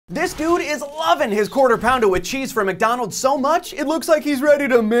This dude is loving his quarter pounder with cheese from McDonald's so much, it looks like he's ready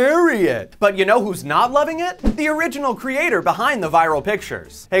to marry it. But you know who's not loving it? The original creator behind the viral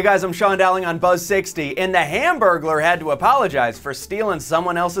pictures. Hey guys, I'm Dowling on Buzz60, and the Hamburglar had to apologize for stealing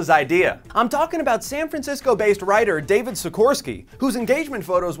someone else's idea. I'm talking about San Francisco-based writer David Sikorsky, whose engagement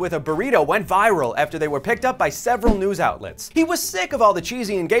photos with a burrito went viral after they were picked up by several news outlets. He was sick of all the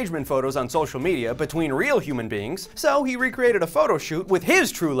cheesy engagement photos on social media between real human beings, so he recreated a photo shoot with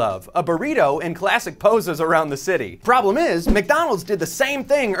his true love, a burrito in classic poses around the city. Problem is, McDonald's did the same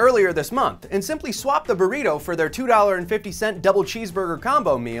thing earlier this month and simply swapped the burrito for their $2.50 double cheeseburger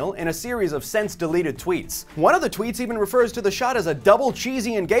combo meal in a series of since-deleted tweets. One of the tweets even refers to the shot as a double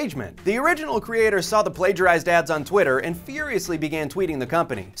cheesy engagement. The original creator saw the plagiarized ads on Twitter and furiously began tweeting the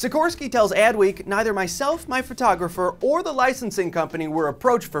company. Sikorsky tells Adweek, "Neither myself, my photographer, or the licensing company were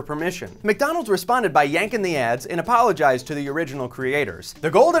approached for permission." McDonald's responded by yanking the ads and apologized to the original creators. The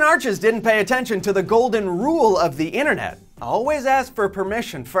Golden Arches didn't pay attention to the golden rule of the internet. Always ask for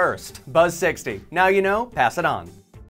permission first. Buzz60. Now you know, pass it on.